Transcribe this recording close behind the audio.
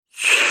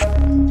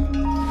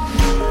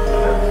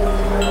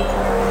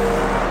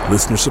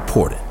Listener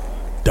supported.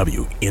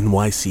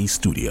 WNYC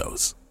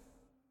Studios.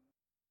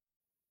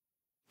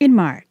 In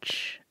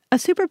March, a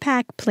super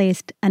PAC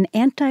placed an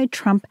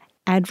anti-Trump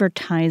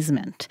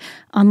advertisement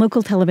on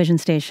local television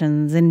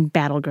stations in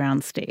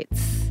battleground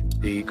states.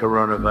 The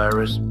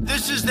coronavirus.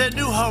 This is their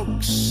new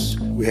hoax.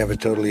 We have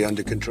it totally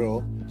under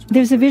control.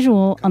 There's a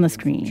visual on the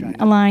screen.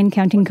 A line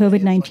counting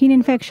COVID-19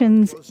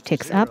 infections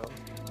ticks up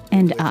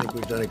and I up. think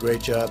we've done a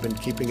great job in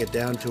keeping it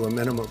down to a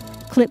minimum.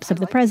 Clips of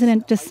the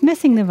president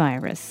dismissing the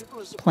virus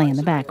play in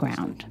the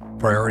background.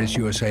 Priorities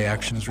USA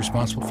Action is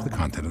responsible for the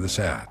content of this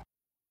ad.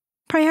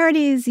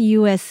 Priorities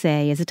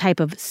USA is a type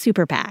of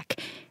super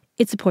PAC.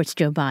 It supports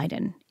Joe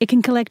Biden. It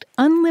can collect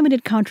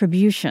unlimited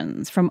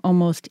contributions from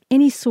almost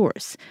any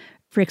source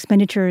for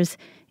expenditures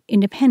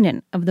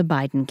independent of the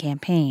Biden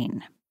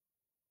campaign.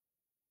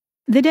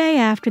 The day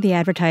after the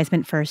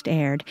advertisement first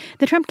aired,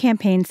 the Trump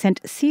campaign sent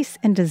cease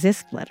and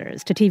desist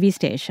letters to TV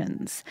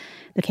stations.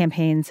 The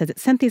campaign says it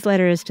sent these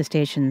letters to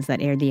stations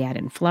that aired the ad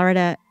in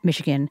Florida,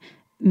 Michigan,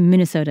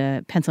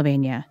 Minnesota,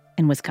 Pennsylvania,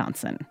 and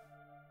Wisconsin.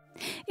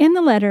 In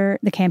the letter,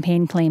 the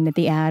campaign claimed that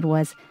the ad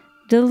was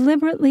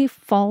deliberately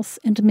false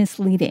and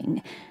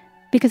misleading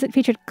because it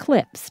featured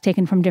clips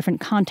taken from different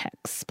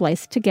contexts,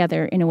 spliced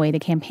together in a way the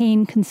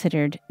campaign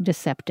considered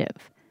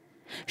deceptive.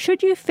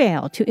 Should you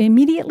fail to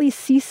immediately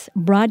cease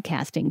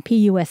broadcasting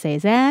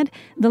PUSA's ad,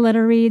 the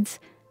letter reads,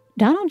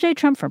 Donald J.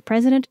 Trump for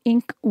President,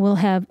 Inc. will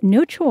have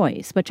no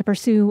choice but to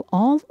pursue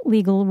all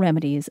legal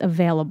remedies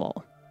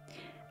available.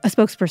 A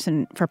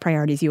spokesperson for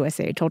Priorities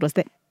USA told us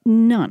that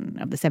none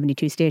of the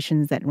 72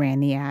 stations that ran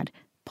the ad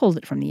pulled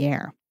it from the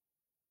air.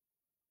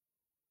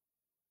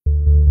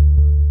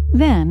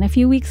 Then, a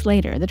few weeks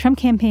later, the Trump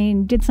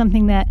campaign did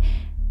something that,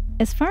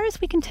 as far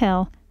as we can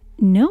tell,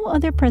 no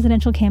other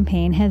presidential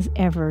campaign has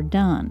ever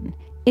done.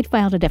 It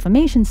filed a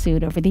defamation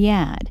suit over the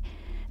ad.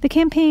 The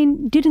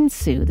campaign didn't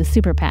sue the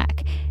super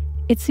PAC.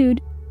 It sued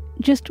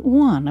just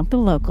one of the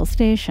local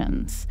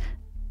stations,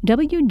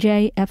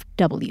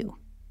 WJFW,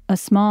 a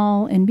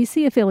small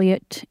NBC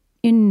affiliate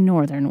in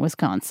northern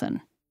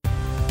Wisconsin.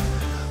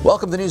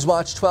 Welcome to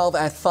Newswatch 12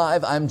 at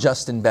 5. I'm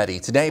Justin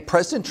Betty. Today,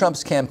 President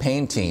Trump's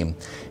campaign team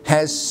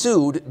has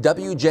sued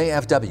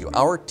WJFW,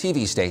 our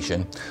TV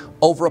station,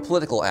 over a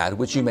political ad,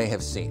 which you may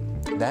have seen.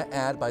 That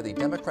ad by the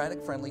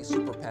Democratic-friendly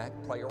super PAC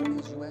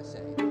Priorities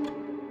USA.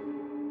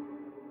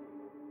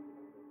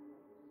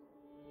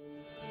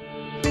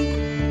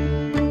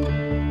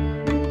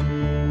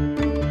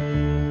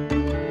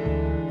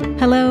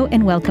 Hello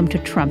and welcome to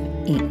Trump,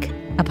 Inc.,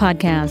 a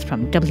podcast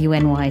from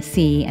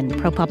WNYC and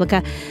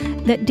ProPublica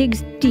that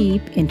digs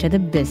deep into the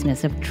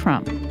business of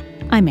Trump.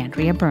 I'm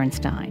Andrea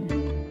Bernstein.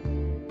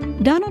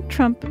 Donald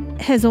Trump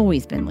has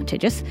always been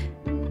litigious.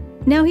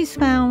 Now he's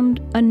found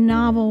a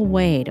novel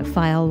way to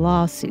file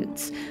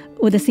lawsuits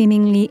with a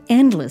seemingly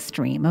endless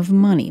stream of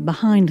money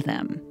behind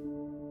them.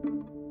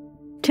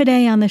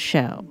 Today on the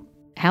show,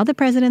 how the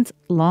president's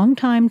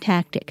longtime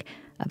tactic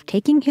of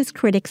taking his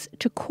critics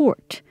to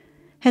court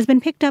has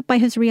been picked up by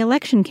his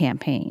re-election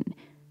campaign,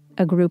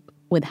 a group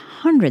with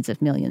hundreds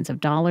of millions of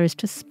dollars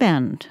to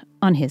spend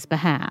on his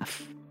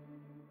behalf.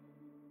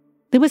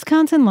 The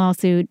Wisconsin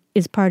lawsuit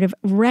is part of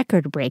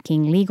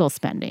record-breaking legal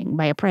spending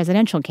by a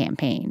presidential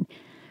campaign.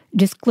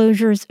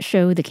 Disclosures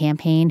show the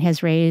campaign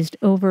has raised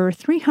over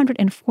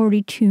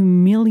 $342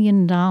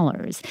 million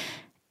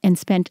and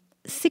spent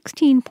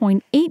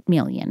 $16.8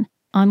 million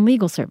on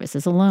legal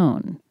services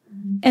alone.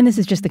 And this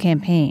is just the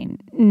campaign,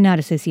 not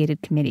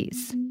associated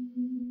committees.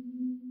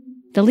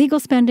 The legal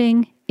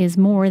spending is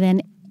more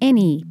than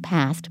any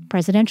past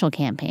presidential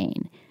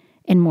campaign,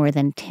 and more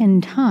than 10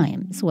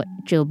 times what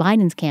Joe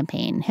Biden's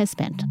campaign has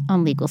spent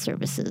on legal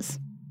services.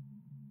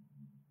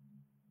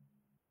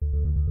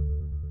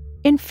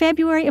 In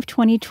February of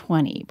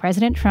 2020,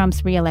 President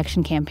Trump's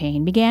re-election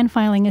campaign began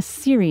filing a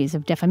series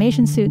of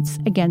defamation suits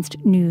against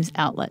news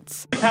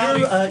outlets.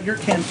 Your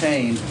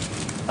campaign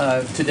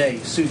today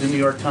sued the New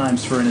York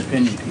Times for an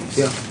opinion piece.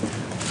 Yeah.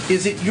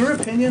 Is it your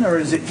opinion or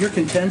is it your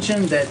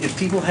contention that if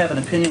people have an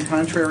opinion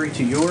contrary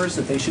to yours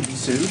that they should be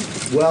sued?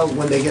 Well,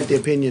 when they get the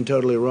opinion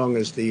totally wrong,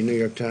 as the New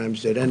York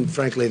Times did, and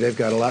frankly, they've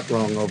got a lot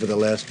wrong over the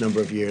last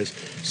number of years.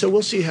 So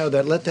we'll see how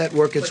let that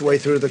work its way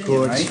through the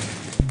courts. Right?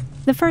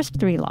 The first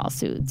 3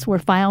 lawsuits were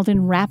filed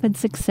in rapid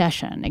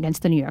succession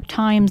against the New York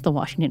Times, the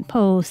Washington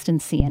Post,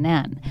 and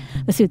CNN.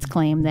 The suits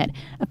claim that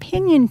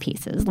opinion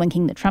pieces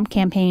linking the Trump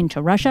campaign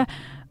to Russia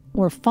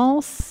were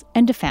false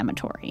and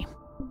defamatory.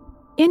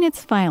 In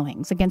its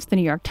filings against the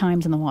New York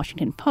Times and the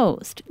Washington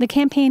Post, the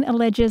campaign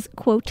alleges,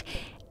 quote,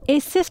 a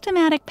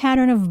systematic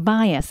pattern of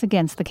bias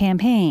against the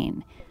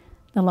campaign.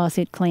 The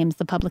lawsuit claims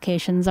the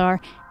publications are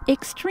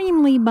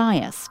extremely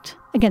biased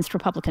against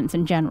Republicans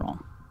in general.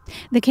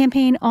 The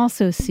campaign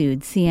also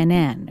sued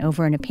CNN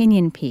over an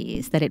opinion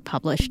piece that it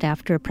published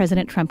after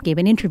President Trump gave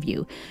an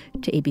interview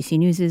to ABC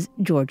News'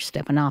 George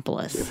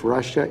Stephanopoulos. If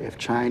Russia, if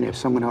China, if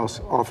someone else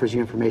offers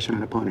you information on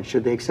an opponent,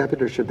 should they accept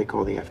it or should they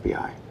call the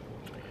FBI?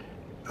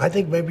 I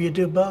think maybe you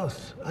do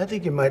both. I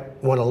think you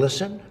might want to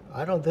listen.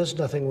 There's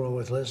nothing wrong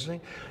with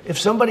listening. If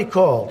somebody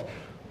called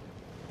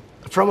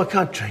from a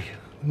country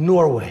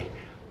Norway.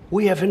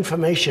 We have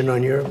information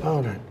on your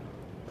opponent.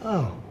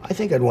 Oh, I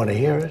think I'd want to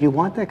hear it. You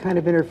want that kind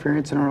of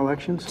interference in our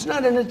elections? It's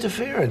not an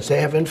interference.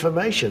 They have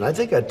information. I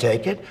think I'd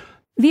take it.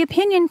 The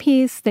opinion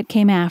piece that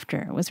came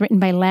after was written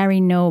by Larry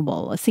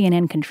Noble, a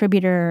CNN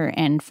contributor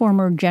and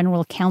former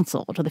general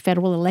counsel to the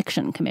Federal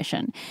Election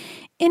Commission.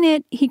 In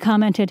it, he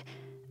commented,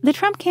 the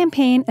Trump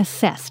campaign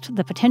assessed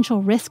the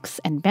potential risks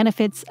and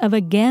benefits of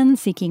again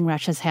seeking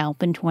Russia's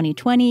help in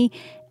 2020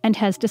 and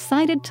has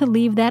decided to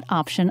leave that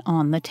option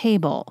on the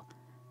table.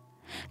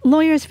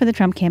 Lawyers for the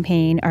Trump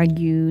campaign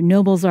argue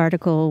Noble's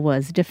article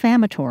was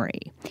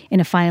defamatory. In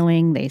a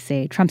filing, they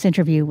say Trump's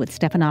interview with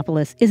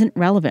Stephanopoulos isn't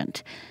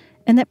relevant,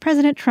 and that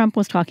President Trump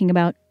was talking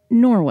about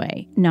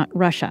Norway, not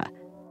Russia.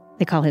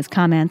 They call his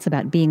comments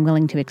about being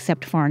willing to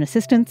accept foreign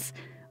assistance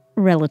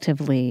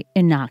relatively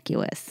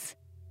innocuous.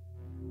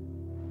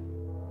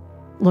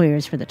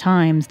 Lawyers for The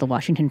Times, The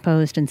Washington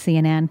Post, and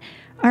CNN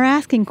are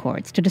asking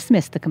courts to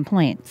dismiss the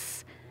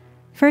complaints.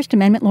 First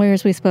Amendment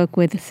lawyers we spoke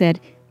with said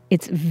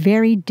it's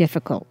very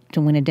difficult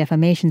to win a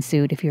defamation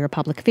suit if you're a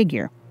public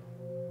figure,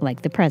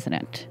 like the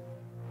president.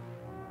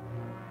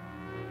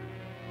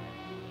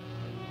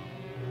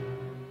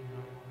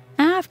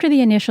 After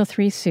the initial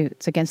 3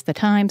 suits against The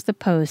Times, The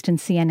Post, and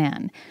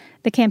CNN,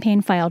 the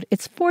campaign filed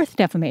its 4th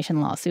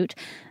defamation lawsuit,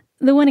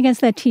 the one against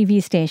that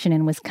TV station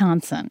in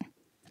Wisconsin.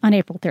 On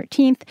April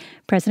 13th,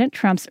 President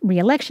Trump's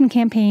re-election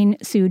campaign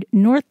sued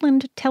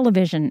Northland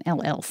Television,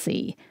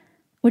 LLC,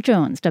 which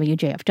owns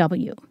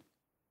WJFW.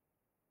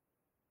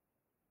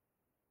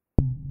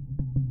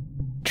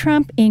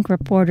 Trump Inc.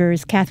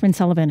 reporters Catherine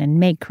Sullivan and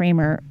Meg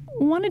Kramer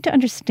wanted to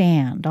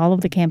understand all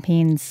of the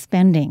campaign's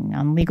spending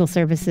on legal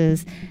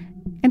services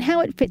and how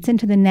it fits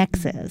into the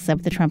nexus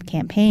of the Trump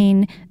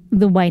campaign,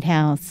 the White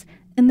House,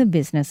 and the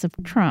business of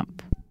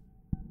Trump.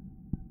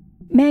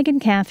 Meg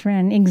and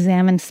Catherine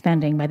examined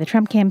spending by the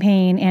Trump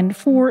campaign and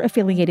 4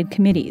 affiliated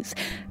committees,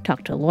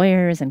 talked to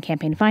lawyers and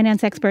campaign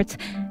finance experts,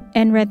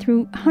 and read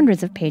through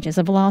hundreds of pages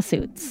of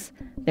lawsuits.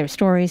 Their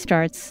story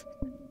starts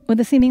with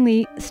a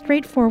seemingly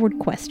straightforward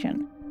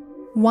question.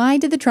 Why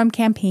did the Trump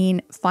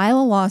campaign file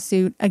a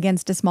lawsuit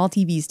against a small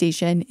TV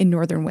station in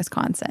northern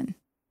Wisconsin?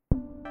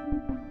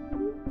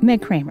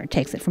 Meg Kramer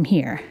takes it from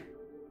here.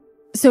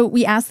 So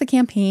we asked the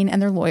campaign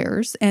and their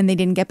lawyers, and they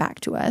didn't get back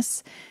to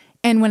us.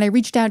 And when I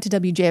reached out to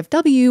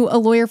WJFW, a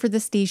lawyer for the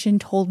station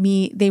told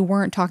me they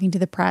weren't talking to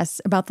the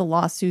press about the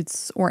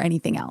lawsuits or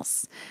anything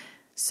else.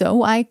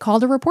 So I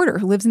called a reporter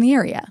who lives in the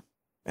area.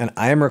 And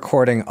I am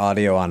recording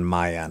audio on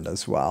my end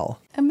as well.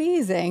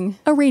 Amazing.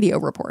 A radio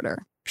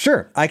reporter.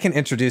 Sure, I can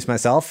introduce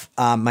myself.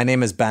 My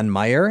name is Ben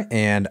Meyer,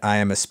 and I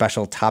am a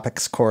special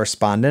topics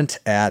correspondent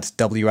at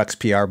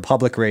WXPR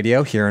Public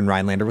Radio here in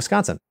Rhinelander,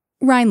 Wisconsin.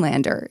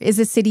 Rhinelander is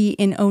a city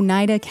in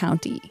Oneida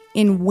County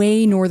in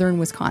way northern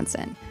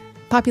Wisconsin.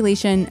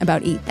 Population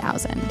about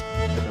 8,000.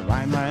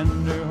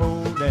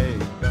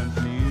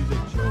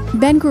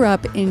 Ben grew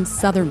up in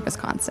southern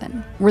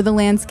Wisconsin, where the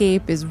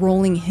landscape is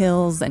rolling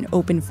hills and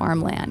open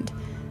farmland.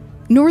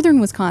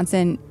 Northern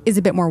Wisconsin is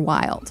a bit more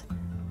wild.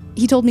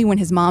 He told me when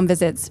his mom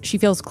visits, she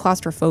feels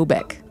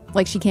claustrophobic,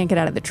 like she can't get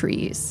out of the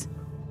trees.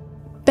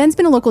 Ben's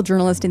been a local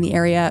journalist in the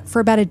area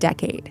for about a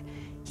decade.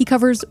 He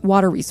covers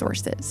water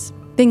resources,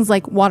 things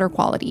like water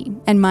quality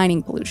and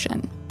mining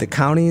pollution. The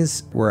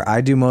counties where I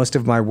do most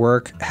of my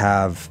work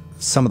have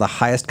some of the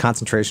highest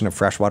concentration of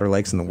freshwater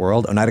lakes in the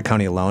world. Oneida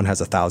County alone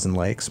has 1,000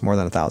 lakes, more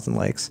than 1,000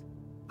 lakes.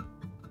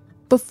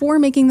 Before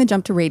making the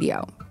jump to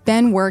radio,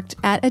 Ben worked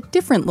at a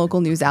different local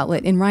news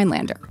outlet in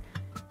Rhinelander,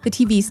 the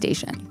TV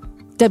station,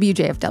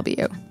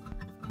 WJFW.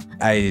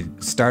 I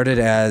started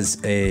as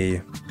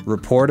a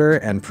reporter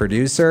and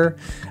producer.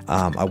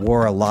 I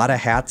wore a lot of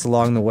hats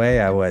along the way.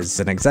 I was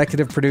an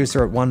executive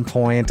producer at one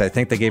point. I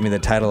think they gave me the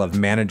title of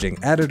managing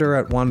editor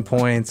at one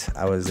point.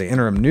 I was the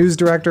interim news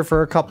director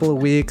for a couple of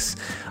weeks.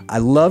 I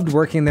loved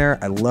working there.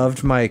 I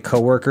loved my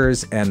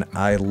coworkers, and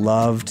I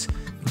loved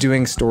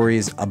doing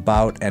stories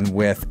about and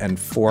with and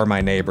for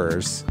my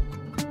neighbors.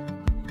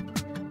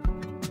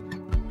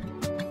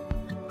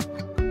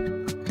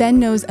 Ben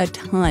knows a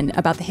ton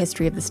about the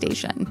history of the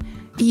station.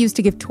 He used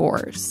to give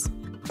tours.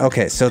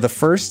 Okay, so the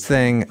first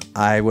thing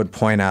I would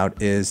point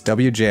out is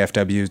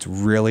WJFW's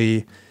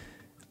really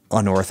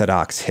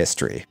unorthodox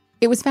history.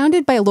 It was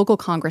founded by a local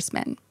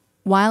congressman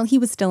while he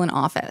was still in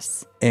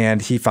office.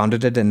 And he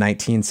founded it in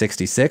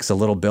 1966, a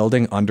little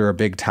building under a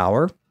big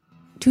tower.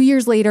 2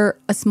 years later,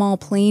 a small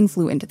plane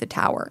flew into the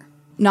tower,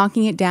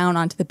 knocking it down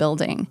onto the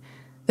building.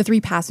 The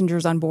 3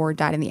 passengers on board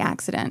died in the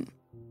accident.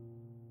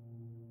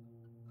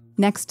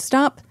 Next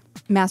stop,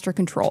 master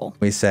control.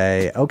 We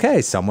say,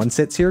 okay, someone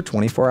sits here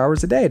 24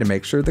 hours a day to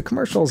make sure the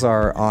commercials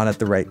are on at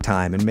the right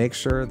time and make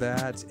sure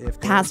that if...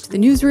 Past the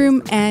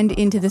newsroom and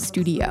into the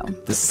studio.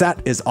 The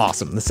set is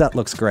awesome. The set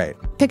looks great.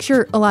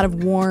 Picture a lot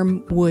of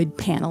warm wood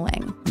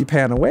paneling. You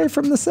pan away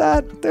from the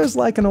set, there's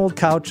like an old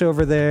couch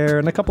over there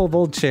and a couple of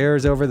old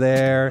chairs over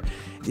there.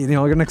 You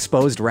know, an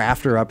exposed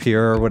rafter up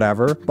here or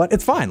whatever. But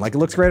it's fine. Like, it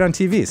looks great on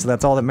TV, so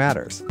that's all that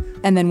matters.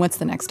 And then what's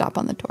the next stop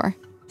on the tour?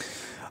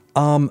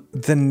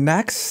 The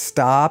next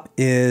stop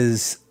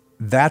is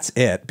that's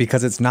it,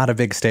 because it's not a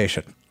big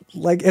station.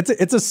 Like,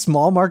 it's a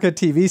small market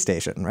TV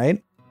station,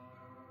 right?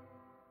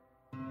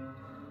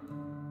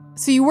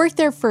 So you worked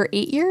there for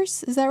 8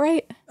 years, is that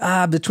right?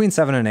 Between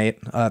 7 and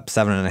 8,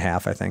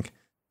 7.5, I think.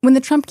 When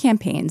the Trump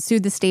campaign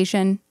sued the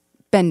station,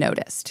 Ben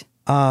noticed.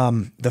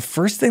 The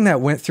first thing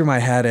that went through my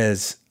head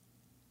is,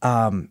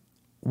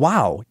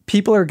 wow,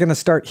 people are going to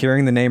start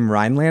hearing the name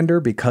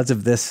Rhinelander because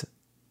of this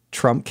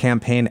Trump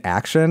campaign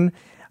action.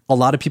 A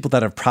lot of people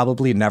that have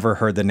probably never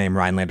heard the name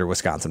Rhinelander,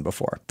 Wisconsin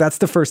before. That's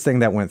the first thing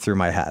that went through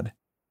my head.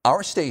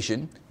 Our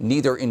station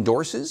neither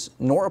endorses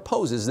nor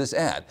opposes this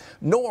ad,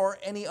 nor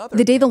any other.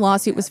 The day the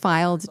lawsuit was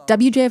filed,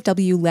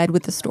 WJFW led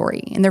with the story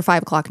in their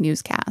 5 o'clock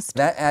newscast.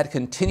 That ad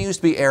continues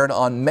to be aired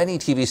on many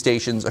TV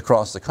stations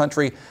across the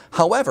country.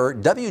 However,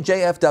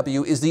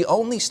 WJFW is the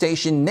only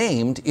station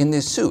named in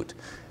this suit,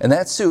 and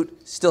that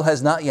suit still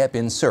has not yet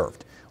been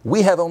served.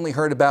 We have only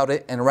heard about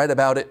it and read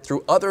about it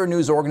through other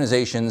news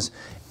organizations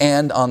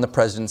and on the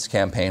president's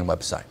campaign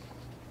website.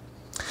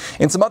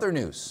 In some other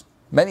news,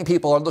 many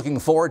people are looking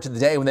forward to the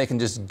day when they can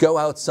just go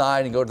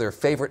outside and go to their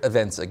favorite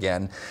events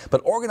again.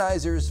 But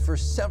organizers for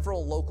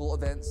several local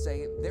events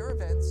say their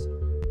events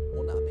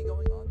will not be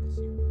going on this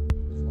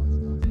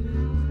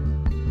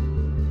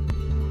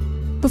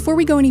year. Before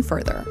we go any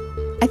further,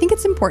 I think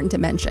it's important to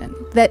mention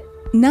that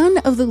none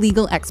of the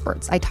legal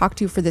experts I talked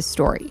to for this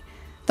story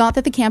thought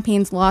that the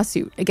campaign's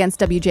lawsuit against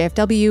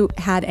WJFW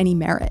had any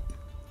merit.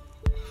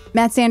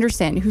 Matt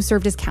Sanderson, who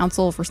served as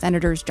counsel for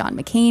Senators John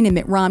McCain and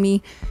Mitt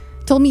Romney,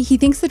 told me he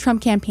thinks the Trump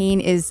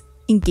campaign is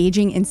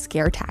engaging in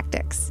scare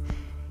tactics.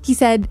 He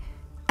said,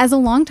 as a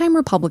longtime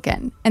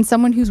Republican and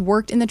someone who's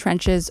worked in the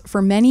trenches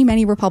for many,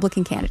 many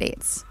Republican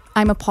candidates,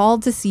 I'm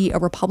appalled to see a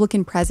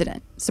Republican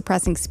president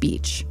suppressing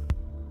speech.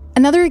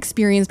 Another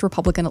experienced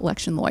Republican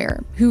election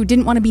lawyer, who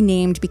didn't want to be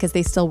named because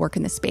they still work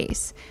in the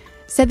space,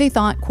 said they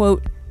thought,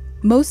 quote,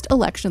 most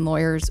election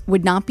lawyers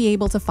would not be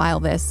able to file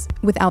this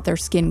without their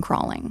skin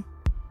crawling.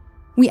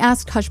 We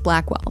asked Hush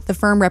Blackwell, the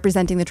firm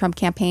representing the Trump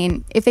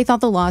campaign, if they thought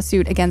the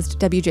lawsuit against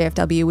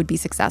WJFW would be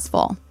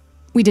successful.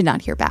 We did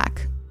not hear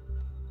back.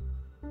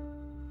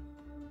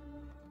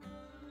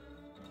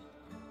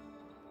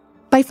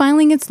 By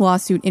filing its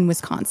lawsuit in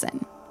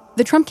Wisconsin,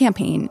 the Trump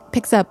campaign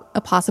picks up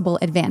a possible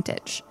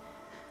advantage.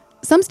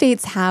 Some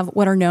states have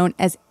what are known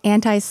as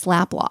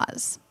anti-SLAPP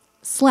laws.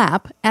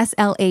 SLAPP,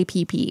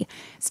 S-L-A-P-P,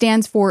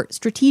 stands for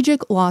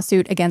Strategic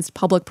Lawsuit Against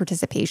Public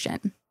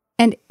Participation.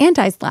 And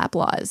anti-SLAPP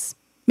laws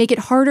make it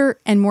harder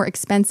and more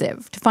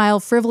expensive to file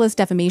frivolous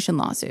defamation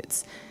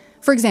lawsuits.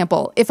 For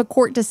example, if a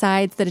court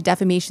decides that a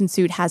defamation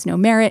suit has no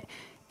merit,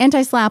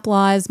 anti-SLAPP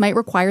laws might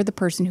require the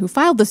person who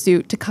filed the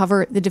suit to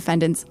cover the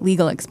defendant's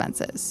legal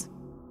expenses.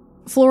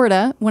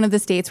 Florida, one of the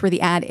states where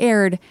the ad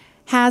aired,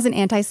 has an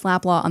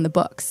anti-SLAPP law on the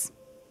books.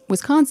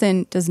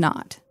 Wisconsin does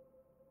not.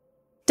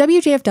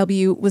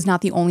 WJFW was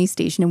not the only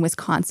station in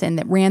Wisconsin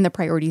that ran the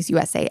Priorities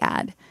USA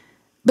ad.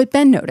 But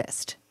Ben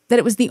noticed that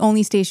it was the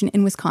only station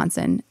in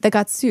Wisconsin that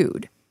got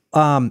sued.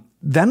 Then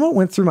what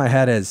went through my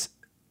head is,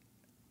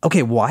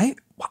 okay, why?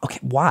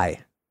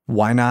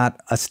 Why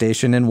not a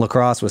station in La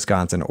Crosse,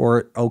 Wisconsin,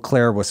 or Eau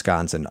Claire,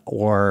 Wisconsin,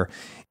 or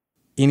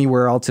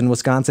anywhere else in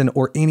Wisconsin,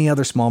 or any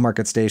other small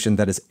market station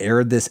that has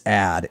aired this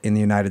ad in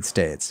the United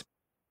States?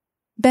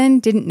 Ben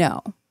didn't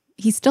know.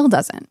 He still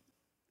doesn't.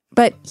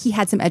 But he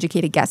had some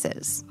educated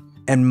guesses.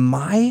 And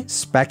my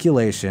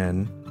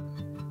speculation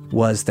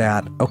was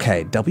that,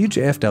 okay,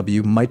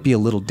 WJFW might be a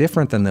little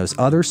different than those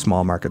other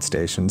small market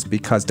stations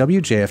because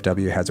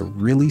WJFW has a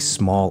really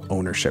small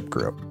ownership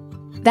group.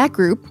 That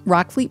group,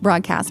 Rockfleet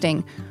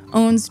Broadcasting,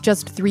 owns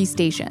just 3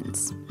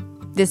 stations.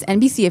 This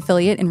NBC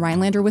affiliate in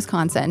Rhinelander,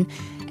 Wisconsin,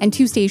 and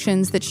 2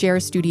 stations that share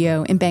a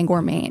studio in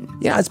Bangor, Maine.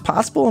 Yeah, it's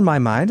possible in my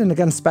mind, and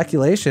again,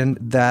 speculation,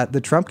 that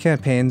the Trump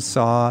campaign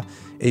saw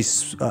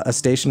a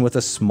station with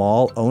a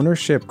small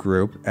ownership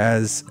group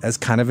as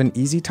kind of an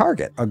easy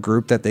target, a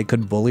group that they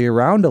could bully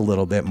around a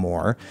little bit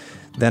more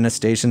than a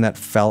station that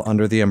fell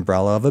under the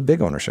umbrella of a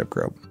big ownership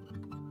group.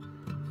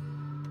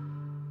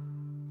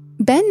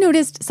 Ben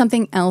noticed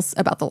something else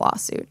about the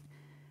lawsuit.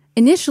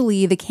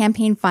 Initially, the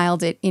campaign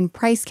filed it in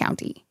Price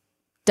County.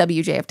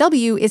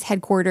 WJFW is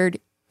headquartered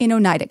in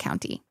Oneida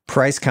County.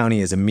 Price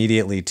County is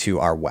immediately to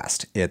our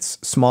west. It's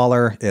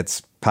smaller.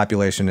 Its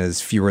population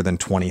is fewer than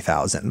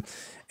 20,000.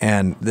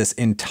 And this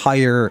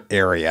entire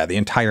area, the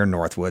entire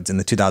Northwoods in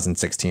the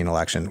 2016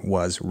 election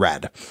was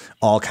red.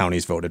 All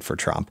counties voted for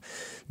Trump.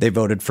 They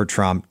voted for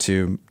Trump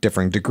to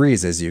differing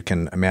degrees, as you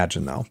can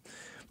imagine, though.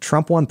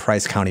 Trump won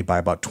Price County by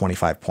about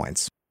 25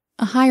 points.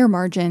 A higher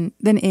margin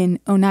than in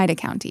Oneida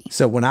County.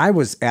 So when I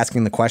was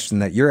asking the question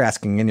that you're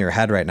asking in your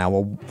head right now,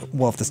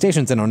 well, if the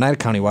station's in Oneida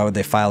County, why would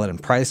they file it in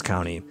Price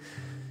County?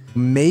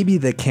 Maybe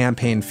the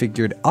campaign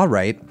figured, all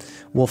right,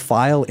 we'll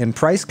file in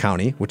Price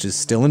County, which is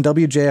still in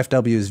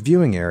WJFW's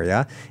viewing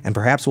area, and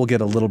perhaps we'll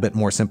get a little bit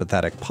more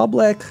sympathetic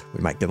public,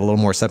 we might get a little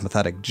more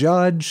sympathetic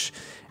judge,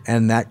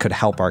 and that could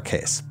help our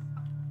case.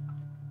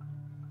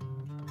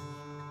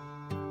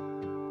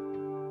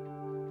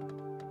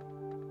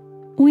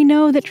 We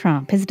know that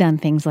Trump has done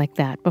things like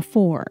that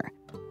before.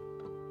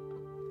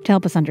 To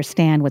help us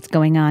understand what's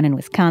going on in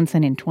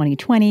Wisconsin in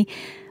 2020,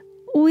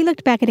 we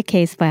looked back at a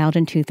case filed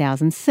in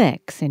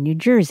 2006 in New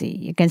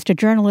Jersey against a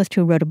journalist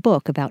who wrote a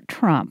book about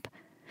Trump.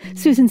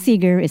 Susan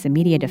Seeger is a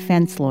media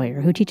defense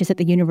lawyer who teaches at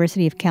the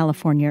University of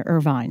California,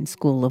 Irvine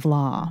School of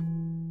Law.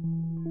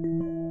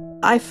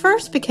 I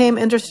first became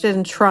interested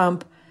in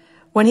Trump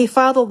when he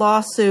filed a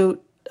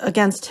lawsuit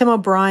against Tim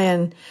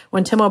O'Brien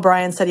when Tim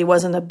O'Brien said he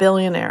wasn't a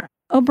billionaire.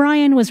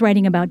 O'Brien was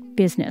writing about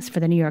business for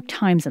the New York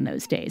Times in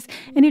those days,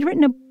 and he'd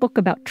written a book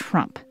about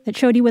Trump that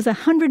showed he was a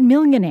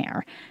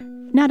 100-millionaire,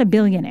 not a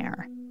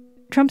billionaire.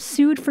 Trump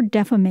sued for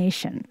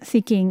defamation,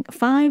 seeking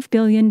 $5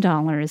 billion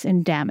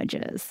in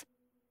damages.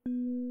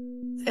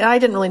 I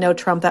didn't really know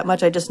Trump that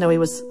much. I just know he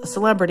was a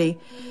celebrity.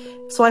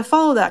 So I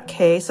followed that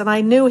case, and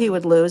I knew he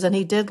would lose, and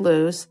he did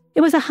lose.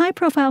 It was a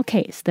high-profile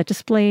case that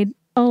displayed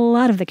a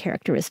lot of the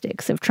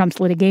characteristics of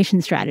Trump's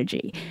litigation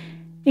strategy,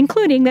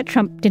 including that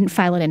Trump didn't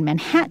file it in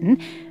Manhattan,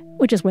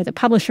 which is where the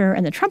publisher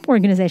and the Trump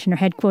Organization are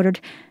headquartered,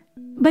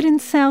 but in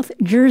South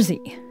Jersey,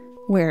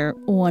 where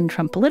one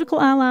Trump political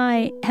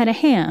ally had a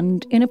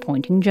hand in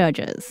appointing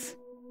judges.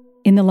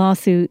 In the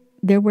lawsuit,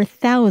 there were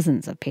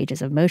thousands of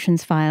pages of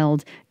motions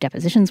filed,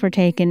 depositions were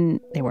taken,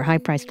 there were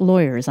high-priced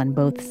lawyers on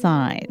both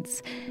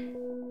sides.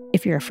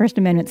 If you're a First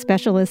Amendment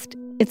specialist,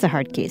 it's a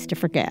hard case to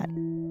forget.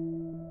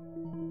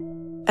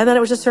 And then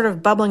it was just sort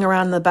of bubbling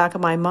around in the back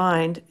of my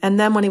mind. And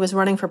then when he was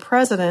running for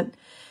president,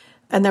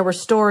 and there were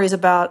stories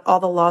about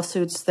all the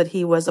lawsuits that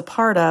he was a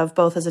part of,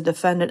 both as a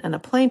defendant and a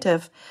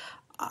plaintiff,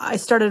 I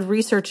started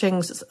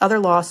researching other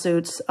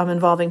lawsuits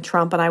involving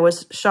Trump, and I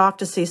was shocked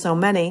to see so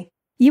many.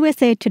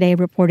 USA Today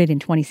reported in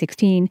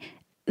 2016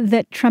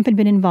 that Trump had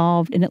been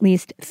involved in at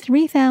least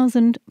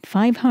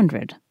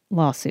 3,500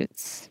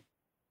 lawsuits.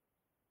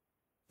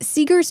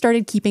 Seeger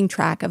started keeping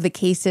track of the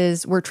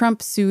cases where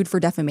Trump sued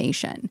for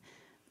defamation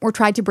or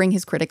tried to bring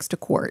his critics to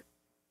court.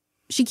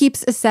 She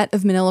keeps a set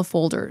of manila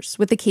folders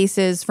with the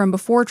cases from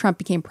before Trump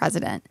became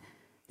president.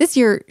 This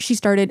year, she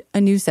started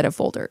a new set of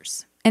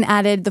folders and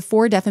added the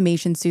 4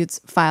 defamation suits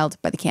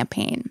filed by the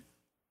campaign.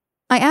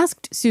 I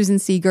asked Susan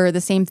Seeger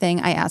the same thing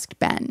I asked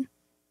Ben.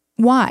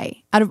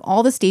 Why, out of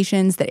all the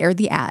stations that aired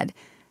the ad,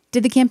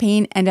 did the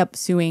campaign end up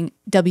suing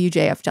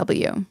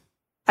WJFW?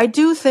 I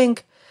do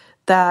think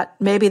that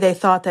maybe they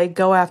thought they'd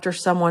go after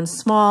someone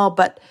small,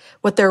 but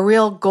what their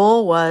real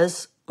goal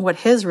was, what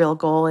his real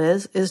goal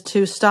is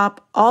to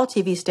stop all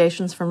TV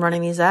stations from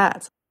running these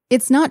ads.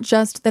 It's not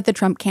just that the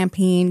Trump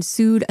campaign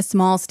sued a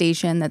small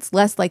station that's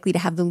less likely to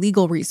have the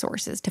legal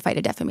resources to fight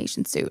a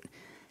defamation suit.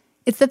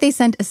 It's that they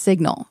sent a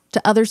signal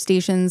to other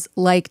stations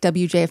like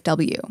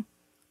WJFW.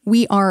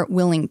 We are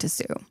willing to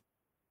sue.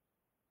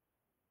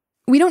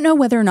 We don't know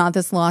whether or not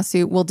this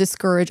lawsuit will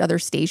discourage other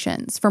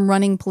stations from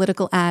running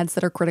political ads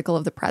that are critical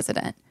of the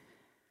president.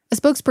 A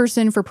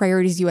spokesperson for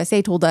Priorities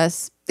USA told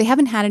us they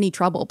haven't had any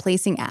trouble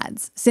placing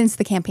ads since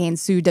the campaign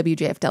sued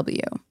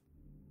WJFW.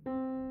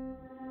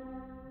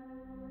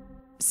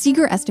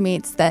 Seeger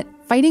estimates that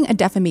fighting a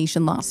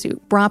defamation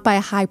lawsuit brought by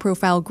a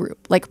high-profile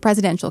group like a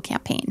presidential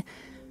campaign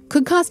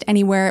could cost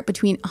anywhere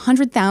between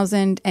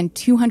 $100,000 and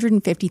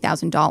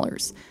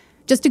 $250,000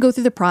 just to go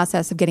through the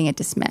process of getting it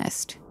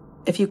dismissed.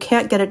 If you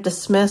can't get it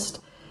dismissed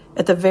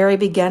at the very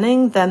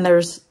beginning, then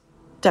there's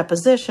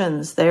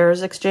depositions,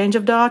 there's exchange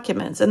of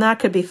documents, and that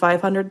could be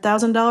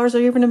 $500,000 or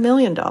even $1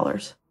 million.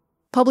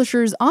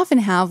 Publishers often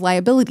have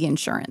liability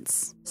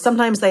insurance.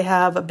 Sometimes they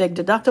have a big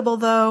deductible,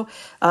 though.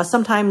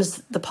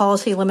 Sometimes the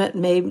policy limit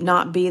may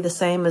not be the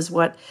same as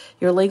what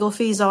your legal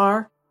fees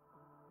are.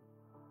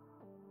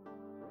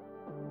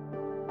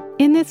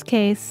 In this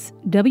case,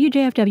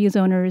 WJFW's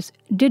owners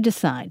did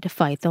decide to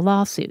fight the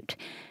lawsuit,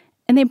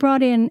 and they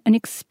brought in an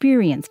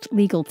experienced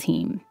legal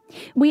team.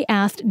 We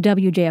asked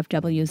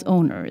WJFW's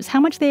owners how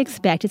much they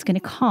expect it's going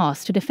to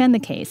cost to defend the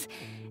case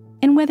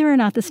and whether or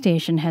not the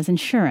station has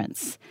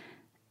insurance.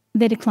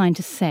 They declined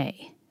to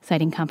say,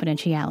 citing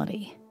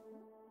confidentiality.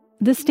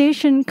 The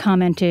station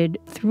commented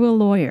through a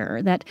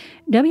lawyer that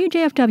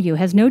WJFW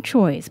has no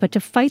choice but to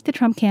fight the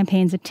Trump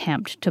campaign's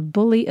attempt to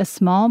bully a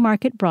small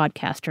market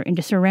broadcaster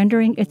into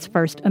surrendering its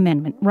First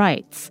Amendment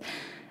rights.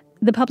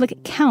 The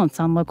public counts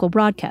on local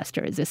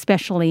broadcasters,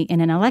 especially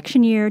in an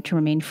election year, to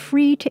remain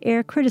free to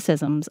air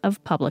criticisms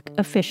of public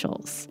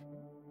officials.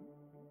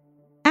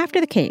 After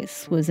the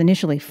case was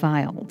initially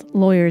filed,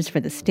 lawyers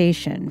for the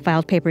station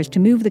filed papers to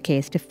move the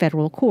case to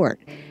federal court,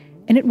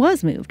 and it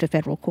was moved to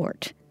federal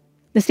court.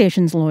 The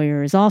station's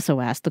lawyers also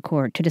asked the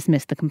court to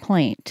dismiss the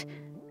complaint.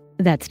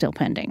 That's still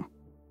pending.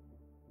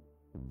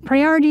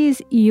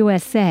 Priorities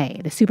USA,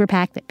 the super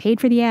PAC that paid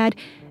for the ad,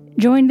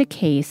 joined the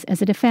case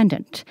as a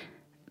defendant.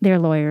 Their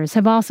lawyers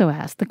have also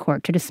asked the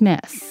court to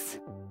dismiss.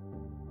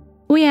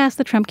 We asked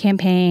the Trump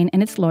campaign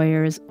and its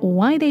lawyers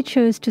why they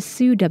chose to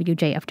sue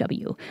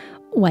WJFW,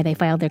 why they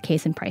filed their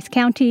case in Price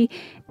County,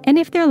 and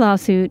if their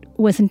lawsuit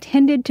was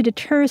intended to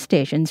deter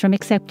stations from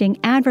accepting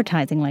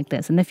advertising like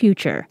this in the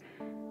future.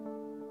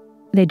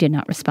 They did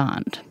not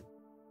respond.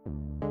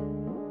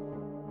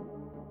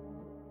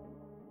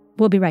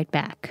 We'll be right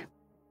back.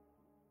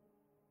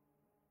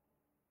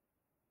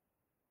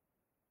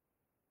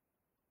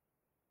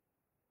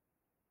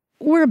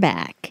 We're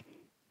back.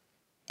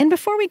 And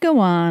before we go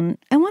on,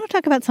 I want to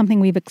talk about something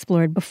we've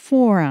explored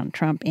before on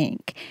Trump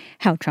Inc.,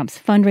 how Trump's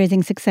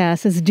fundraising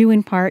success is due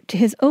in part to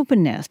his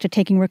openness to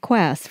taking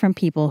requests from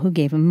people who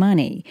gave him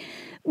money.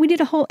 We did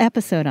a whole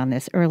episode on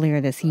this earlier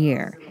this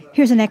year.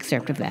 Here's an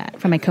excerpt of that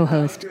from my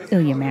co-host,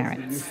 Ilya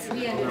Marritz.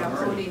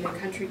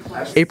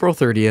 April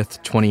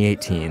 30th,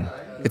 2018.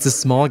 It's a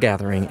small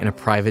gathering in a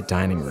private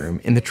dining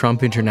room in the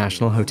Trump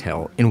International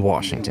Hotel in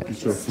Washington.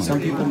 Some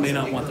people may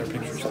not want their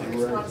pictures taken.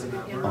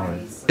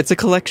 It's a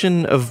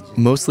collection of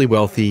mostly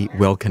wealthy,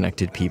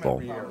 well-connected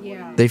people.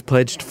 They've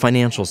pledged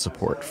financial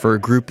support for a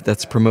group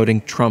that's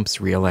promoting Trump's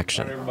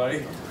re-election.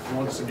 Everybody,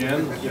 once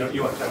again,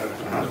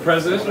 the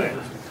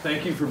President,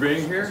 thank you for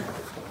being here.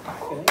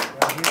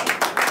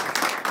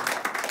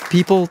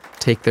 People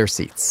take their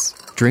seats.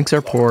 Drinks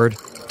are poured,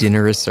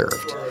 dinner is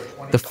served.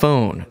 The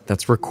phone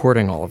that's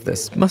recording all of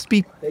this must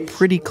be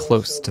pretty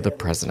close to the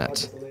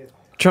president.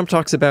 Trump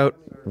talks about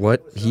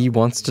what he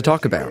wants to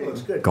talk about.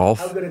 Golf.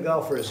 How good a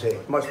golfer is he?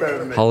 Much better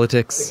than me.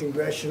 Politics. The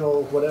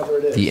congressional, whatever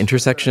it is. The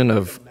intersection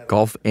of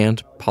golf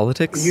and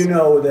politics. You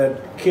know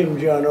that Kim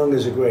Jong-un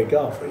is a great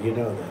golfer. You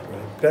know that,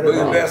 right? Better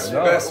than best in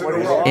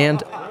the world.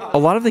 And a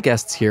lot of the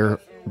guests here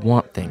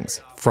want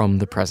things from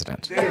the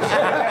president.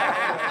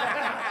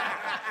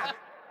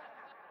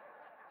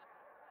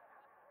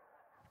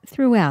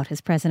 Throughout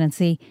his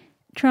presidency,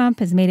 Trump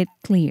has made it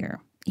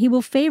clear he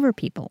will favor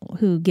people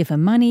who give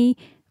him money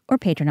or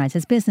patronize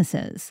his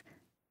businesses.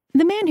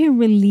 The man who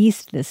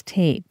released this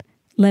tape,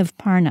 Lev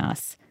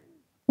Parnas,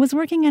 was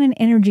working on an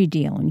energy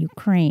deal in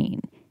Ukraine.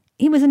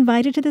 He was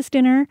invited to this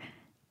dinner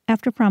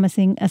after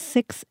promising a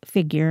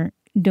 6-figure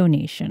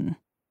donation.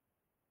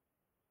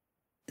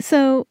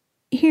 So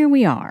here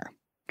we are.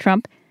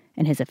 Trump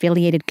and his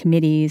affiliated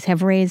committees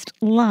have raised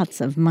lots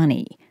of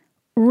money,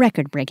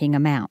 record-breaking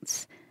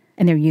amounts.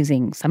 And they're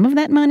using some of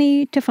that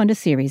money to fund a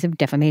series of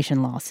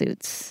defamation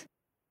lawsuits.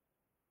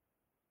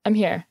 I'm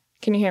here.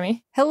 Can you hear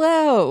me?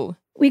 Hello.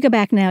 We go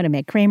back now to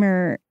Meg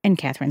Kramer and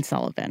Catherine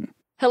Sullivan.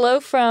 Hello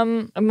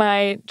from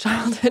my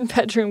childhood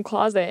bedroom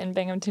closet in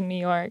Binghamton, New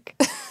York.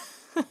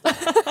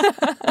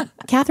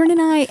 Catherine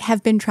and I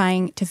have been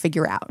trying to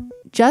figure out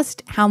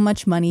just how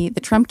much money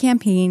the Trump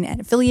campaign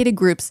and affiliated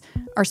groups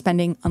are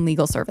spending on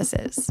legal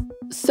services.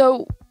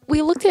 So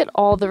we looked at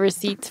all the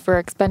receipts for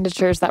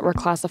expenditures that were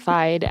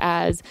classified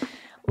as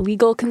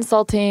legal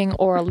consulting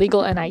or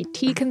legal and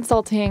IT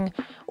consulting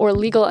or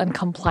legal and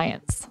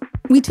compliance.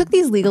 We took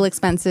these legal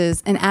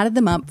expenses and added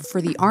them up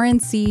for the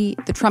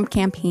RNC, the Trump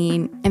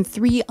campaign, and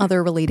 3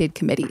 other related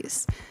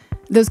committees.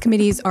 Those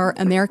committees are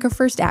America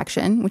First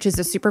Action, which is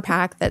a super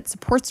PAC that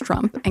supports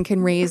Trump and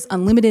can raise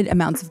unlimited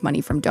amounts of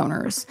money from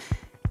donors,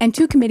 and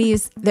 2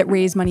 committees that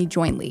raise money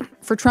jointly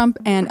for Trump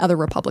and other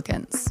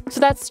Republicans. So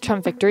that's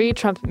Trump Victory,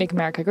 Trump Make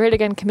America Great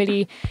Again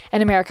Committee,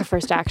 and America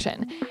First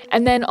Action.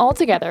 And then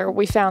altogether,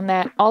 we found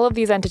that all of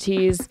these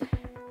entities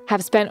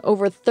have spent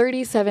over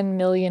 $37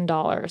 million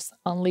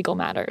on legal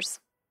matters.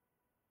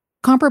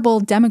 Comparable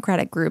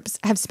Democratic groups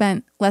have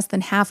spent less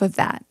than half of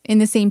that in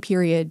the same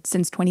period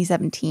since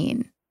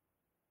 2017.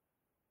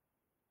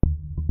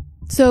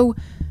 So,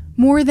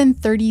 more than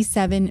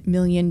 $37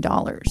 million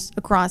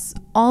across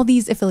all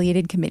these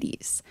affiliated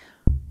committees.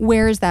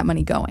 Where is that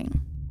money going?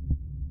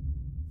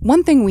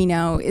 One thing we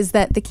know is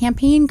that the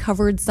campaign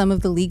covered some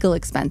of the legal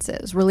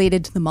expenses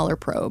related to the Mueller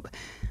probe.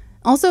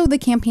 Also, the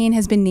campaign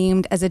has been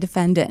named as a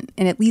defendant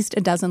in at least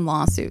a dozen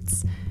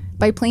lawsuits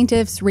by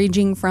plaintiffs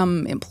ranging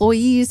from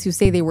employees who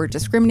say they were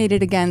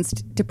discriminated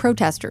against to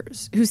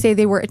protesters who say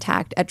they were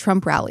attacked at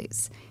Trump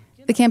rallies.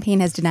 The campaign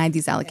has denied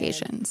these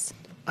allegations.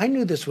 I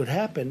knew this would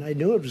happen. I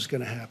knew it was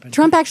going to happen.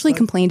 Trump actually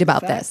complained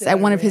about this at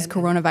one of his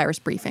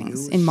coronavirus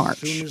briefings in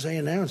March. As soon as I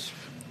announced.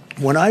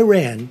 When I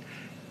ran,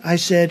 I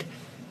said,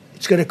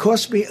 it's going to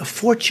cost me a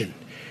fortune,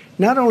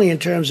 not only in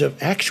terms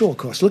of actual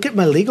costs. Look at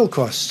my legal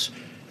costs.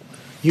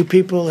 You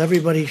people,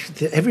 everybody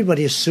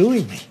is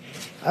suing me.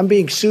 I'm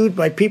being sued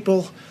by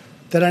people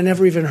that I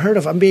never even heard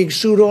of. I'm being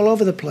sued all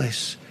over the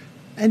place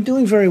and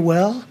doing very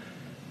well,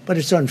 but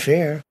it's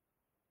unfair.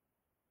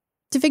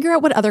 To figure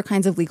out what other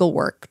kinds of legal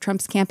work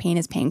Trump's campaign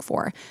is paying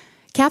for,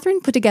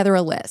 Catherine put together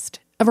a list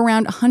of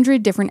around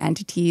 100 different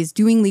entities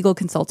doing legal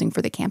consulting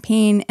for the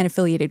campaign and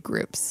affiliated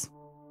groups.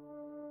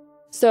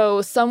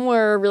 So some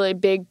were really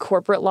big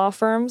corporate law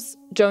firms.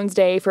 Jones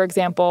Day, for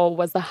example,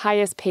 was the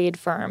highest paid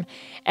firm,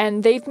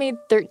 and they've made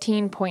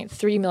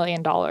 $13.3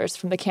 million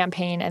from the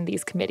campaign and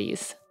these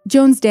committees.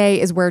 Jones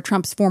Day is where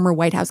Trump's former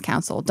White House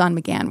counsel, Don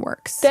McGahn,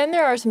 works. Then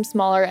there are some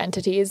smaller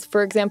entities.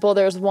 For example,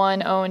 there's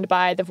one owned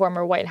by the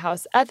former White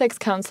House ethics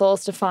counsel,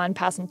 Stefan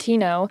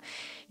Passantino.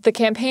 The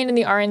campaign and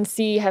the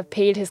RNC have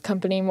paid his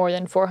company more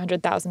than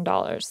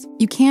 $400,000.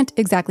 You can't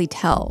exactly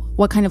tell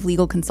what kind of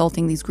legal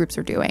consulting these groups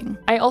are doing.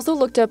 I also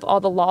looked up all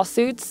the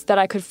lawsuits that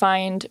I could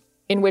find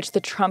in which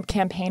the Trump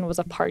campaign was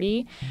a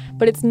party,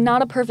 but it's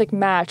not a perfect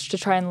match to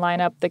try and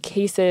line up the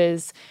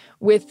cases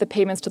with the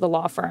payments to the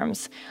law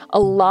firms. A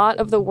lot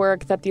of the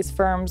work that these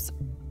firms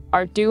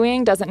are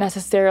doing doesn't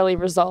necessarily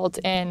result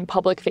in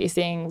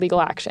public-facing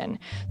legal action.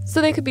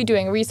 So they could be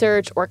doing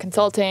research or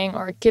consulting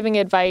or giving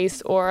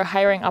advice or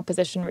hiring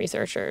opposition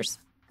researchers.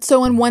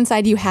 So on one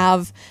side, you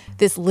have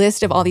this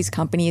list of all these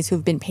companies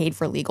who've been paid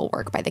for legal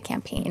work by the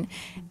campaign.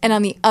 And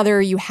on the other,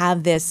 you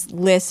have this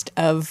list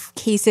of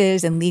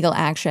cases and legal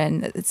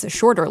action. It's a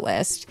shorter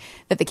list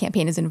that the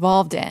campaign is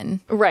involved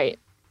in. Right.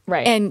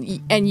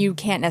 And you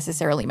can't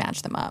necessarily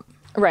match them up.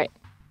 Right.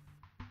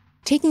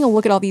 Taking a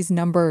look at all these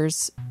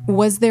numbers,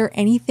 was there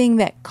anything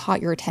that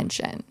caught your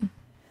attention?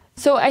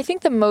 So I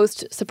think the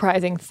most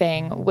surprising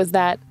thing was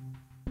that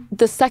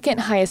the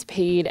second highest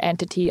paid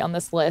entity on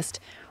this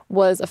list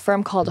was a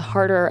firm called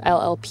Harder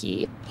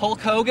LLP. Hulk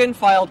Hogan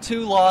filed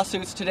 2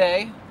 lawsuits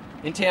today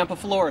in Tampa,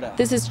 Florida.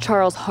 This is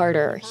Charles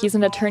Harder. He's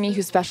an attorney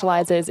who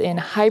specializes in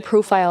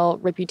high-profile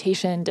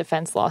reputation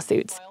defense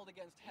lawsuits.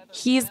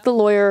 He's the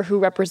lawyer who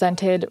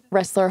represented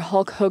wrestler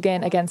Hulk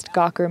Hogan against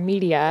Gawker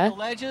Media. It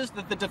alleges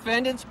that the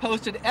defendants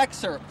posted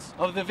excerpts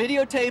of the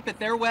videotape at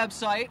their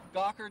website,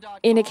 Gawker.com.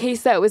 In a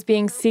case that was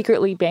being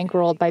secretly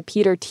bankrolled by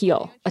Peter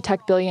Thiel, a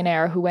tech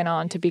billionaire who went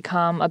on to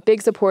become a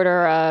big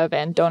supporter of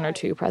and donor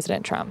to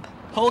President Trump.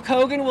 Hulk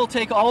Hogan will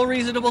take all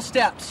reasonable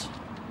steps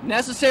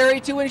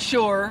necessary to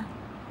ensure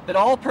that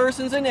all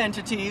persons and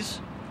entities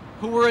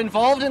who were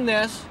involved in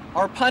this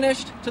are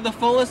punished to the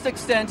fullest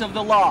extent of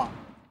the law.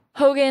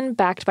 Hogan,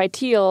 backed by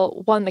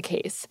Thiel, won the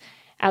case.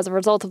 As a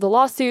result of the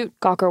lawsuit,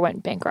 Gawker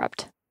went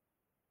bankrupt.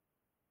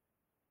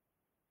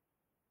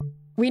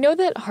 We know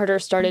that Harder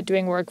started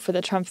doing work for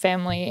the Trump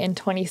family in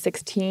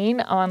 2016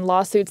 on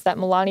lawsuits that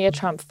Melania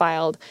Trump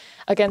filed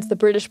against the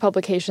British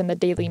publication The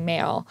Daily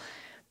Mail.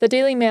 The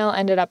Daily Mail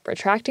ended up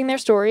retracting their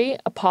story,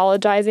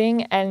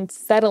 apologizing, and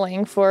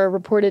settling for a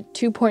reported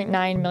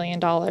 $2.9 million,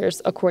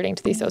 according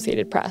to the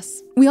Associated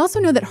Press. We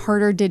also know that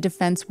Harder did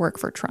defense work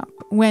for Trump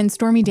when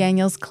Stormy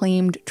Daniels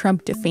claimed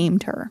Trump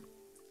defamed her.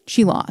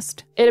 She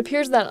lost. It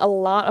appears that a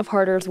lot of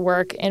Harder's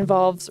work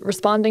involves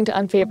responding to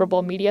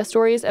unfavorable media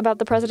stories about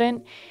the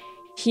president.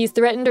 He's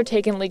threatened or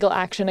taken legal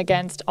action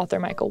against author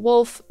Michael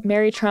Wolff,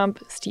 Mary Trump,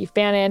 Steve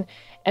Bannon,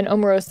 and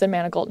Omarosa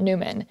Manigault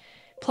Newman,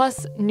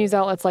 plus news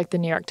outlets like the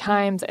New York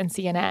Times and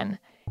CNN.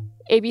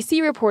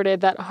 ABC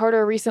reported that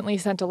Harder recently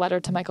sent a letter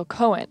to Michael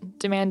Cohen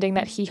demanding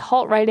that he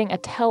halt writing a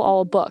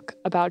tell-all book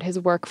about his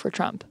work for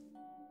Trump.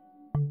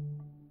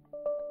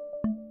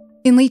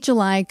 In late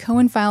July,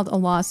 Cohen filed a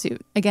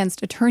lawsuit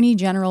against Attorney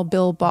General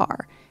Bill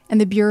Barr and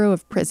the Bureau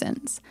of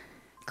Prisons,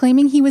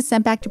 claiming he was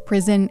sent back to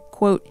prison,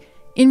 quote,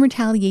 in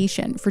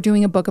retaliation for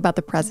doing a book about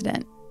the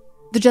president.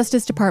 The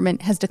Justice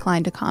Department has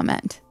declined to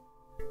comment.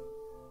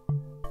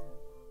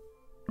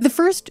 The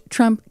first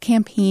Trump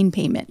campaign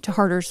payment to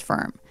Harder's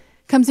firm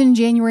comes in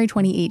January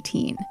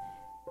 2018.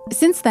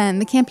 Since then,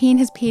 the campaign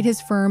has paid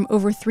his firm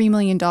over $3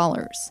 million.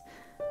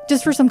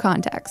 Just for some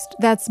context,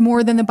 that's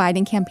more than the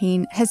Biden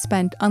campaign has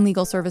spent on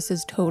legal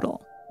services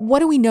total. What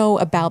do we know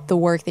about the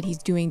work that he's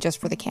doing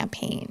just for the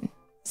campaign?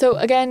 So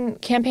again,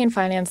 campaign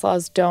finance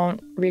laws don't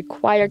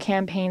require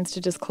campaigns to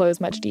disclose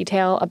much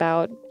detail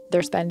about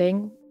their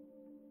spending.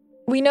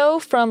 We know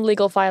from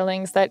legal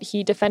filings that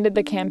he defended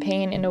the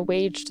campaign in a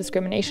wage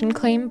discrimination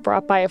claim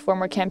brought by a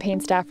former campaign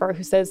staffer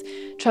who says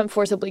Trump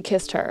forcibly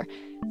kissed her.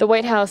 The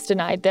White House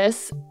denied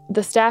this.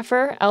 The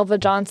staffer, Elva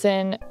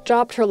Johnson,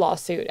 dropped her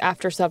lawsuit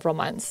after several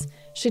months.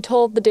 She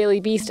told the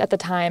Daily Beast at the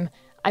time,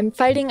 "I'm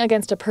fighting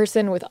against a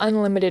person with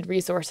unlimited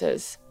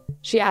resources."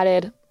 She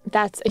added,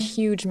 "That's a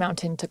huge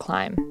mountain to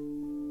climb."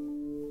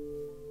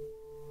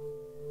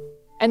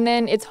 And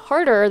then it's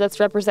Harder that's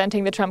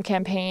representing the Trump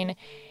campaign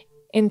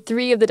in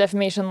 3 of the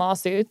defamation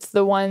lawsuits,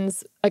 the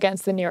ones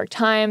against the New York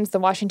Times, the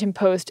Washington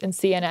Post, and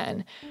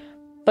CNN.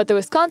 But the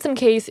Wisconsin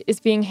case is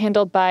being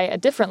handled by a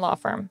different law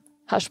firm,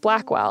 Hush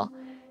Blackwell.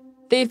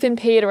 They've been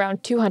paid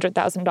around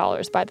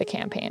 $200,000 by the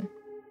campaign.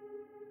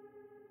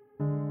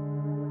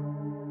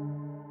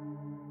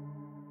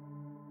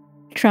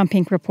 Trump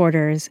Inc.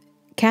 reporters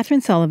Catherine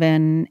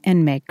Sullivan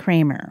and Meg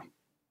Kramer.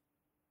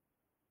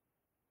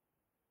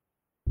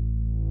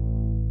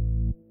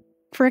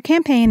 For a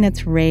campaign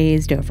that's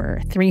raised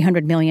over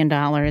 $300 million,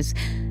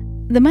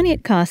 the money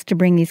it costs to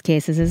bring these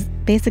cases is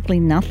basically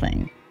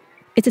nothing.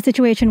 It's a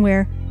situation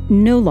where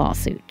no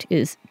lawsuit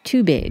is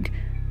too big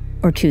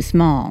or too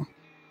small.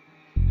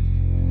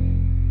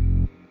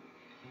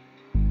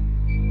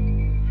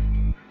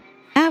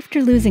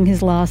 After losing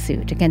his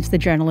lawsuit against the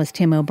journalist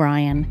Tim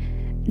O'Brien,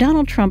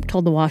 Donald Trump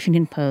told the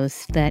Washington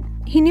Post that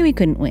he knew he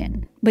couldn't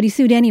win, but he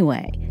sued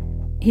anyway.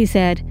 He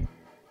said,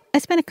 "I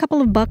spent a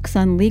couple of bucks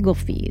on legal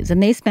fees,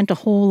 and they spent a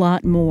whole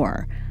lot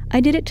more. I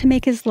did it to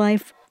make his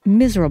life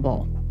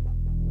miserable,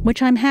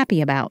 which I'm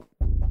happy about."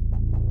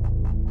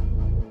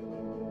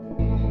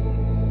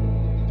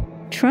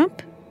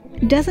 Trump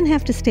doesn't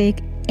have to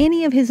stake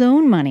any of his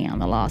own money on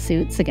the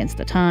lawsuits against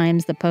the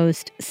Times, the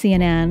Post,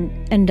 CNN,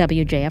 and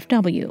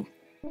WJFW.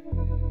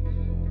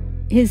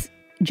 His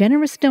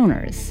generous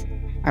donors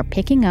are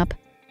picking up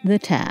the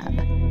tab.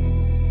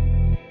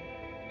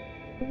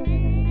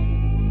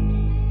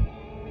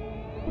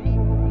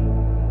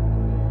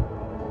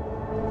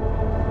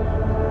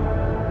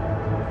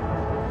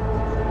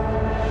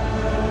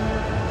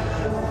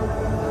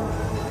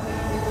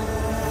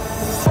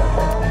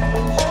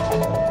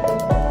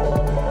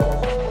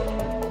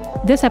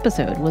 This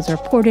episode was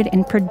reported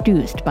and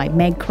produced by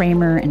Meg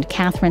Kramer and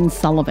Catherine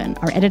Sullivan.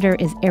 Our editor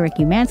is Eric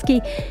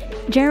Umansky.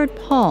 Jared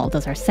Paul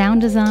does our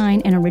sound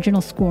design and original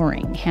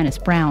scoring. Hannes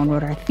Brown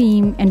wrote our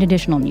theme and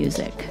additional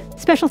music.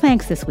 Special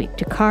thanks this week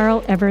to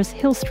Carl Evers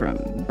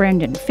Hillstrom,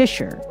 Brendan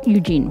Fisher,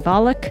 Eugene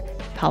Volokh,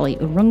 Polly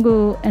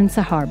Urungu, and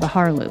Sahar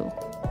Baharlu.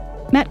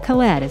 Matt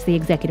Collette is the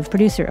executive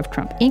producer of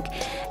Trump Inc.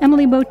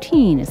 Emily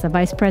Botein is the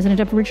vice president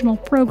of original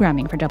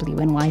programming for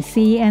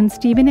WNYC, and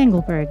Stephen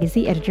Engelberg is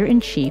the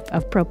editor-in-chief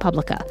of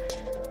ProPublica.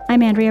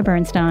 I'm Andrea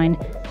Bernstein.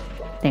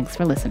 Thanks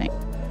for listening.